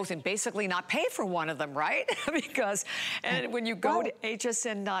get both and basically not pay for one of them, right? Because, and when you go to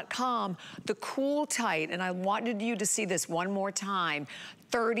hsn.com, the Cool Tight, and I wanted you to see this one more time,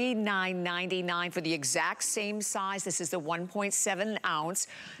 $39.99 for the exact same size. This is the 1.7 ounce.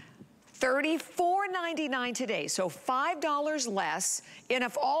 $34.99 today, so $5 less. And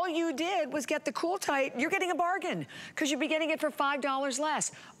if all you did was get the Cool Tight, you're getting a bargain because you'd be getting it for $5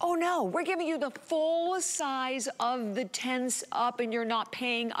 less. Oh no, we're giving you the full size of the 10s up and you're not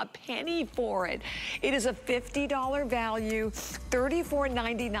paying a penny for it. It is a $50 value,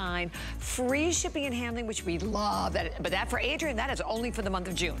 $34.99, free shipping and handling, which we love. But that for Adrienne, that is only for the month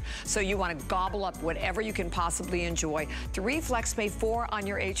of June. So you want to gobble up whatever you can possibly enjoy. 3 FlexPay, 4 on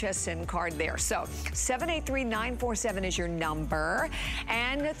your HSN card there. So 783-947 is your number.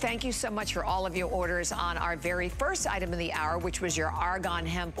 And thank you so much for all of your orders on our very first item of the hour, which was your Argan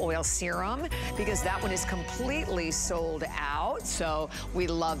Hemp Oil Serum, because that one is completely sold out. So we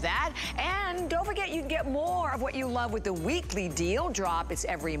love that. And don't forget, you can get more of what you love with the weekly deal drop. It's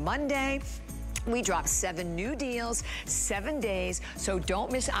every Monday. We drop 7 new deals, 7 days, so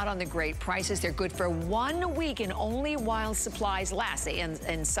don't miss out on the great prices. They're good for 1 week and only while supplies last. They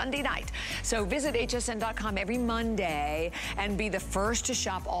end Sunday night. So visit hsn.com every Monday and be the first to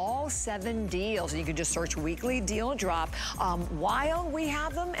shop all 7 deals. You can just search weekly deal drop while we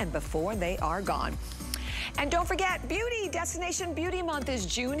have them and before they are gone. And don't forget, Beauty, Destination Beauty Month is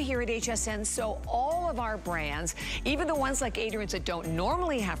June here at HSN, so all of our brands, even the ones like Adrienne's that don't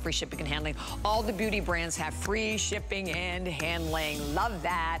normally have free shipping and handling, all the beauty brands have free shipping and handling. Love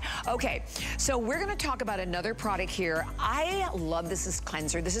that. Okay, so we're gonna talk about another product here. I love this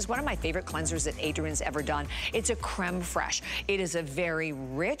cleanser. This is one of my favorite cleansers that Adrienne's ever done. It's a creme fraiche. It is a very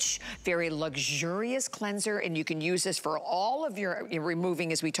rich, very luxurious cleanser, and you can use this for all of your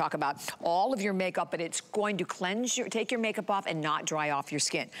removing, as we talk about, all of your makeup, but it's going to cleanse take your makeup off and not dry off your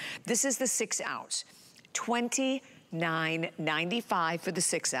skin. This is the 6 ounce, $29.95 for the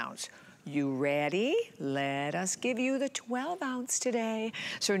 6 ounce. You ready? Let us give you the 12 ounce today.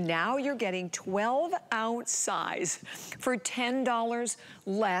 So now you're getting 12 ounce size for $10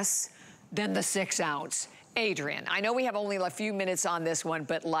 less than the 6 ounce. Adrienne, I know we have only a few minutes on this one,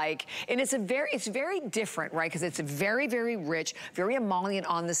 but like, and it's very different, right? Because it's very, very rich, very emollient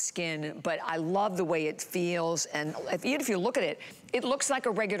on the skin, but I love the way it feels. And even if you look at it, it looks like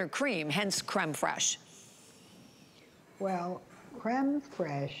a regular cream, hence creme fraiche. Well, creme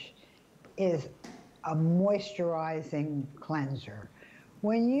fraiche is a moisturizing cleanser.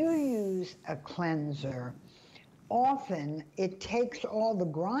 When you use a cleanser, often it takes all the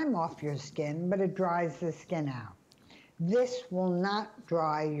grime off your skin, but it dries the skin out. This will not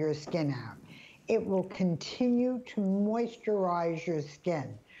dry your skin out. It will continue to moisturize your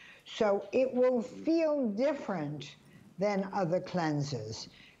skin. So it will feel different than other cleansers.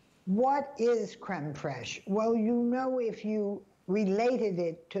 What is creme fraiche? Well, you know, if you related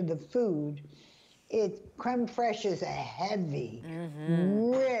it to the food, creme fraiche is a heavy,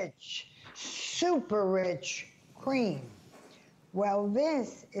 rich, super rich cream. Well,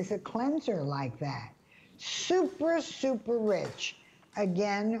 this is a cleanser like that. Super, super rich.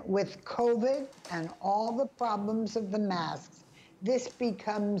 Again, with COVID and all the problems of the masks, this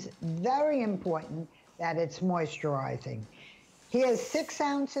becomes very important that it's moisturizing. Here's 6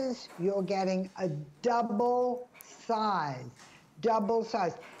 ounces, you're getting a double size. Double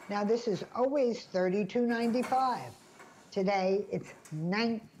size. Now, this is always $32.95. Today, it's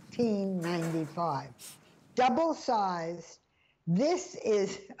 $19.95. double-sized. This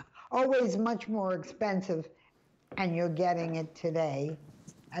is always much more expensive, and you're getting it today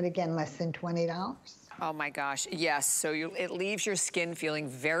at, again, less than $20. Oh my gosh, yes. So it leaves your skin feeling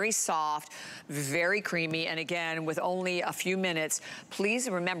very soft, very creamy. And again, with only a few minutes, please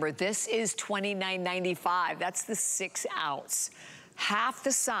remember, this is $29.95. That's the 6 ounce. Half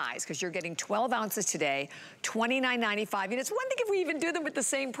the size, because you're getting 12 ounces today, $29.95. And it's one thing if we even do them at the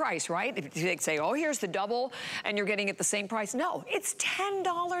same price, right? If they say, oh, here's the double, and you're getting it the same price. No, it's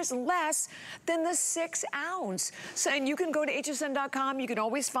 $10 less than the 6 ounce. So, and you can go to hsn.com. You can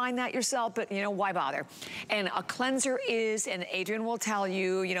always find that yourself, but you know, why bother? And a cleanser is, and Adrienne will tell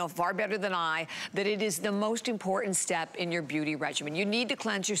you, you know, far better than I, that it is the most important step in your beauty regimen. You need to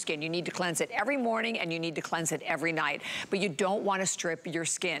cleanse your skin. You need to cleanse it every morning, and you need to cleanse it every night. But you don't want to strip your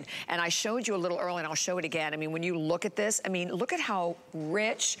skin. And I showed you a little earlier, and I'll show it again. I mean, when you look at this, I mean, look at how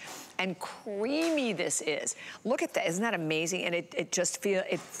rich and creamy this is. Look at that, isn't that amazing? And it just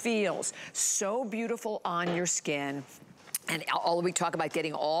feels so beautiful on your skin. And we talk about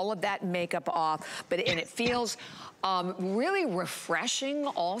getting all of that makeup off, and it feels really refreshing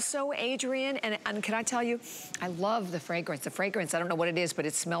also, Adrienne. And can I tell you, I love the fragrance. The fragrance, I don't know what it is, but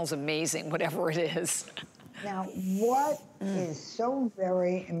it smells amazing, whatever it is. Now, what is so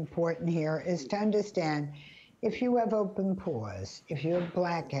very important here is to understand if you have open pores, if you have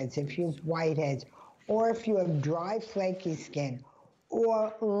blackheads, if you have whiteheads, or if you have dry, flaky skin,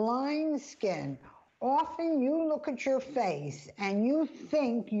 or line skin, often you look at your face and you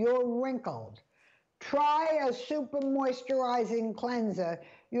think you're wrinkled. Try a super moisturizing cleanser.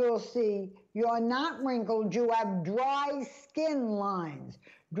 You'll see you're not wrinkled, you have dry skin lines.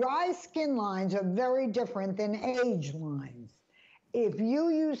 Dry skin lines are very different than age lines. If you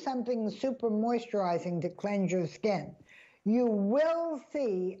use something super moisturizing to cleanse your skin, you will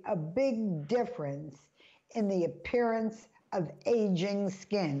see a big difference in the appearance of aging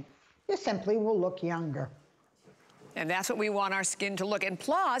skin. You simply will look younger. And that's what we want our skin to look. And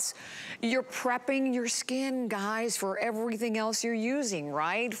plus, you're prepping your skin, guys, for everything else you're using,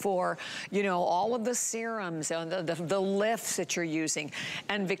 right? For, you know, all of the serums and the lifts that you're using.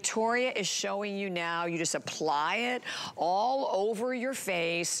 And Victoria is showing you now, you just apply it all over your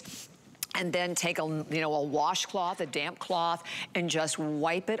face. And then take a washcloth, a damp cloth, and just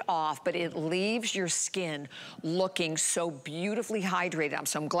wipe it off. But it leaves your skin looking so beautifully hydrated.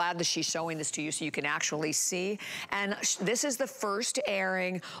 So I'm glad that she's showing this to you so you can actually see. And this is the first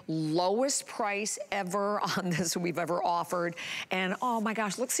airing, lowest price ever on this we've ever offered. And oh my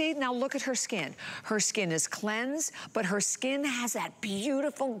gosh, now look at her skin. Her skin is cleansed, but her skin has that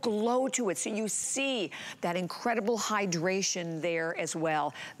beautiful glow to it. So you see that incredible hydration there as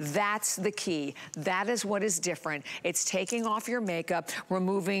well. That's the key. That is what is different. It's taking off your makeup,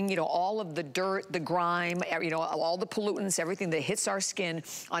 removing, you know, all of the dirt, the grime, you know, all the pollutants, everything that hits our skin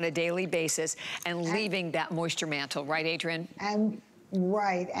on a daily basis, and leaving that moisture mantle, right, Adrienne?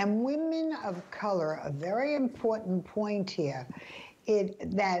 Right, and women of color, a very important point here,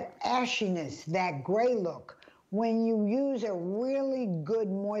 that ashiness, that gray look, when you use a really good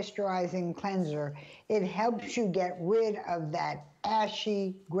moisturizing cleanser, it helps you get rid of that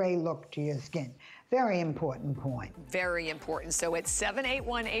ashy gray look to your skin. Very important point. Very important. So it's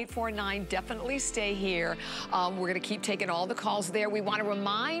 781-849. Definitely stay here. We're going to keep taking all the calls there. We want to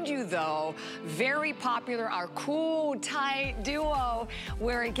remind you, though, very popular, our Cool Tight Duo,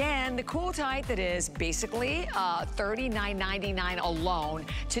 where, again, the Cool Tight that is basically $39.99 alone.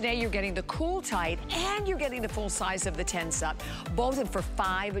 Today, you're getting the Cool Tight, and you're getting the full size of the 10-sup, both of them for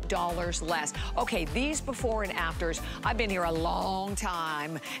 $5 less. Okay, these before and afters, I've been here a long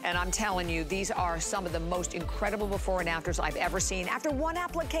time, and I'm telling you, these are some of the most incredible before and afters I've ever seen. After one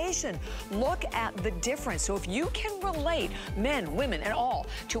application, look at the difference. So if you can relate, men, women, and all,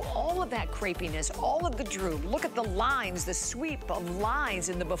 to all of that crepiness, all of the droop, look at the lines, the sweep of lines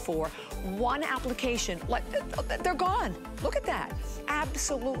in the before. One application, they're gone. Look at that.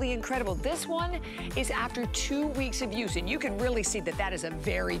 Absolutely incredible. This one is after 2 weeks of use, and you can really see that that is a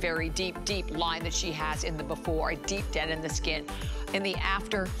very, very deep, deep line that she has in the before, a deep dent in the skin. In the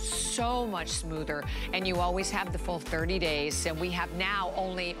after, so much smoother, and you always have the full 30 days, and we have now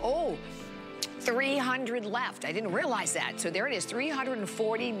only, 300 left. I didn't realize that. So there it is,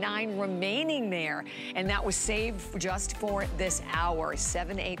 349 remaining there. And that was saved just for this hour,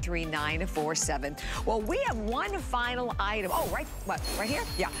 783-947. Well, we have one final item. Oh, right here?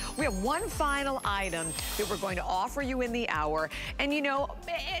 Yeah. We have one final item that we're going to offer you in the hour. And you know,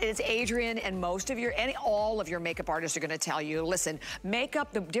 it's Adrienne and all of your makeup artists are going to tell you, listen,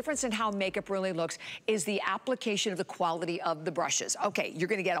 makeup, the difference in how makeup really looks is the application of the quality of the brushes. Okay, you're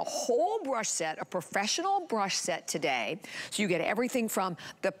going to get a whole brush set set, a professional brush set today. So you get everything from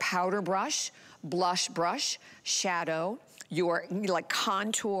the powder brush, blush brush, shadow, your like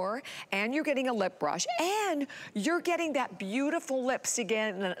contour, and you're getting a lip brush, and you're getting that beautiful lipstick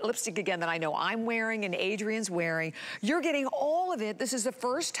again that I know I'm wearing and Adrienne's wearing. You're getting all of it. This is the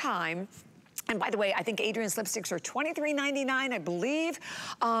first time. And by the way, I think Adrienne's lipsticks are $23.99, I believe.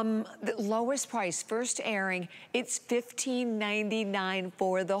 The lowest price, first airing, it's $15.99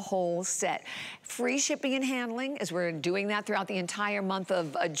 for the whole set. Free shipping and handling, as we're doing that throughout the entire month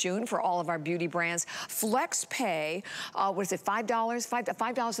of June for all of our beauty brands. Flex pay, what is it,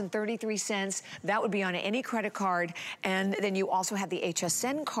 $5.33. That would be on any credit card. And then you also have the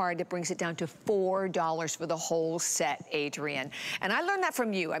HSN card that brings it down to $4 for the whole set, Adrienne. And I learned that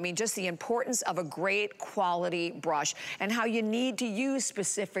from you. I mean, just the importance of a great quality brush and how you need to use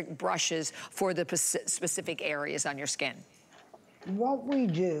specific brushes for the specific areas on your skin. What we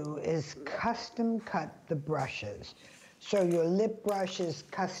do is custom cut the brushes. So your lip brush is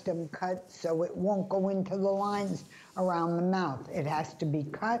custom cut so it won't go into the lines around the mouth. It has to be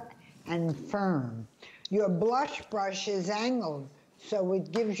cut and firm. Your blush brush is angled so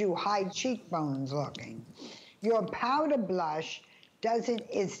it gives you high cheekbones looking. Your powder blush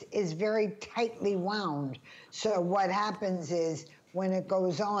is very tightly wound. So what happens is when it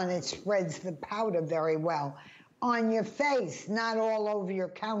goes on, it spreads the powder very well on your face, not all over your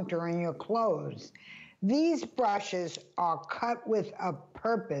counter and your clothes. These brushes are cut with a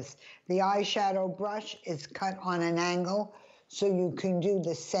purpose. The eyeshadow brush is cut on an angle so you can do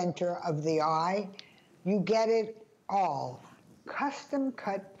the center of the eye. You get it all. Custom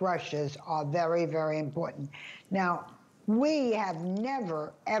cut brushes are very, very important. Now, we have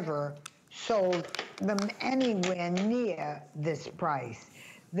never, ever sold them anywhere near this price.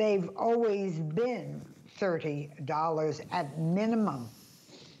 They've always been $30 at minimum.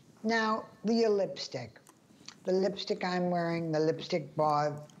 Now, your lipstick. The lipstick I'm wearing, the lipstick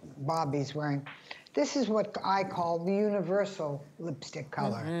Bobby's wearing, this is what I call the universal lipstick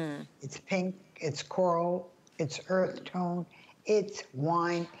color. Mm-hmm. It's pink, it's coral, it's earth tone, it's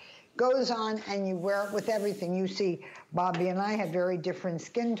wine. Goes on and you wear it with everything. You see, Bobby and I have very different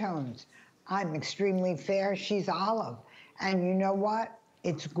skin tones. I'm extremely fair, she's olive. And you know what?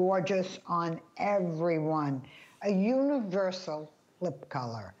 It's gorgeous on everyone. A universal lip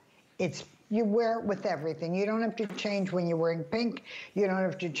color. You wear it with everything. You don't have to change when you're wearing pink. You don't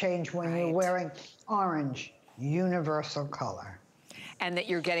have to change when you're wearing orange. Universal color. And that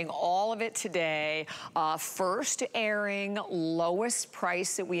you're getting all of it today. First airing, lowest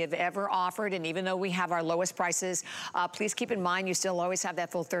price that we have ever offered. And even though we have our lowest prices, please keep in mind you still always have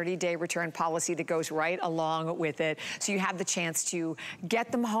that full 30-day return policy that goes right along with it. So you have the chance to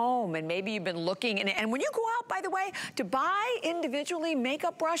get them home. And maybe you've been looking. And when you go out, by the way, to buy individually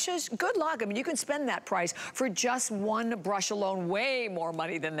makeup brushes, good luck. I mean, you can spend that price for just one brush alone. Way more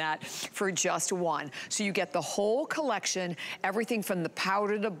money than that for just one. So you get the whole collection, everything from the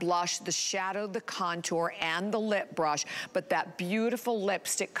powder, the blush, the shadow, the contour, and the lip brush. But that beautiful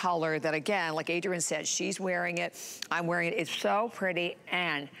lipstick color that, again, like Adrienne said, she's wearing it, I'm wearing it. It's so pretty,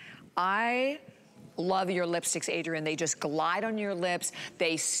 and I love your lipsticks, Adrienne. They just glide on your lips.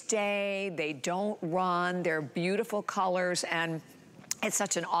 They stay, they don't run. They're beautiful colors, and it's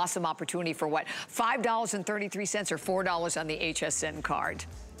such an awesome opportunity for what? $5.33 or $4 on the HSN card.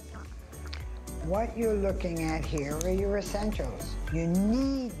 What you're looking at here are your essentials. You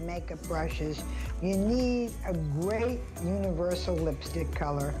need makeup brushes. You need a great universal lipstick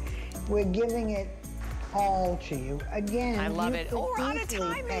color. We're giving it all to you. Again, I love it. Oh, we're out of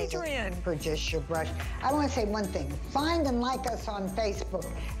time, Adrienne. For just your brush. I want to say one thing. Find and like us on Facebook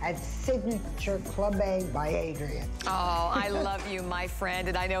at Signature Club A by Adrienne. Oh, I love you, my friend.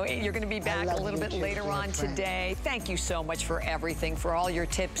 And I know you're going to be back a little bit later on today. Thank you so much for everything, for all your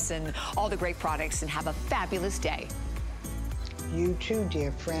tips and all the great products, and have a fabulous day. You too,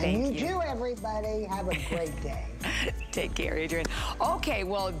 dear friend. Thank you. You too, everybody. Have a great day. Take care, Adrienne. Okay,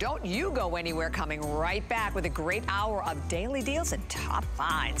 well, don't you go anywhere. Coming right back with a great hour of daily deals and top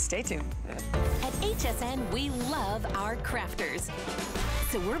finds. Stay tuned. At HSN, we love our crafters.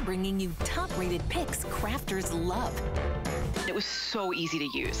 So we're bringing you top-rated picks crafters love. It was so easy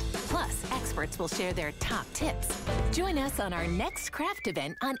to use. Plus, experts will share their top tips. Join us on our next craft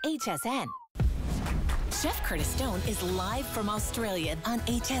event on HSN. Chef Curtis Stone is live from Australia on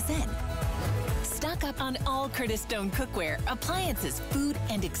HSN. Stock up on all Curtis Stone cookware, appliances, food,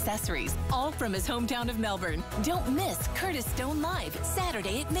 and accessories, all from his hometown of Melbourne. Don't miss Curtis Stone Live,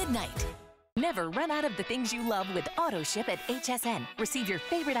 Saturday at midnight. Never run out of the things you love with Auto Ship at HSN. Receive your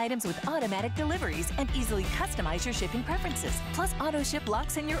favorite items with automatic deliveries and easily customize your shipping preferences. Plus, Auto Ship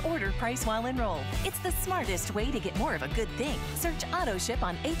locks in your order price while enrolled. It's the smartest way to get more of a good thing. Search Auto Ship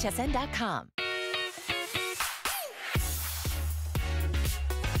on hsn.com.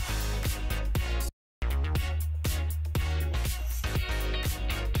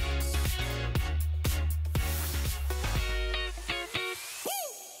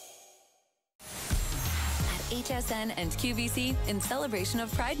 HSN and QVC in celebration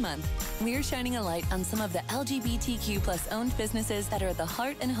of Pride Month. We're shining a light on some of the LGBTQ+ owned businesses that are at the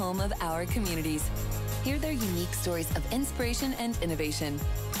heart and home of our communities. Hear their unique stories of inspiration and innovation.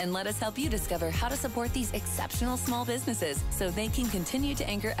 And let us help you discover how to support these exceptional small businesses so they can continue to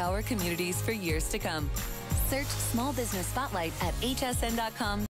anchor our communities for years to come. Search Small Business Spotlight at hsn.com.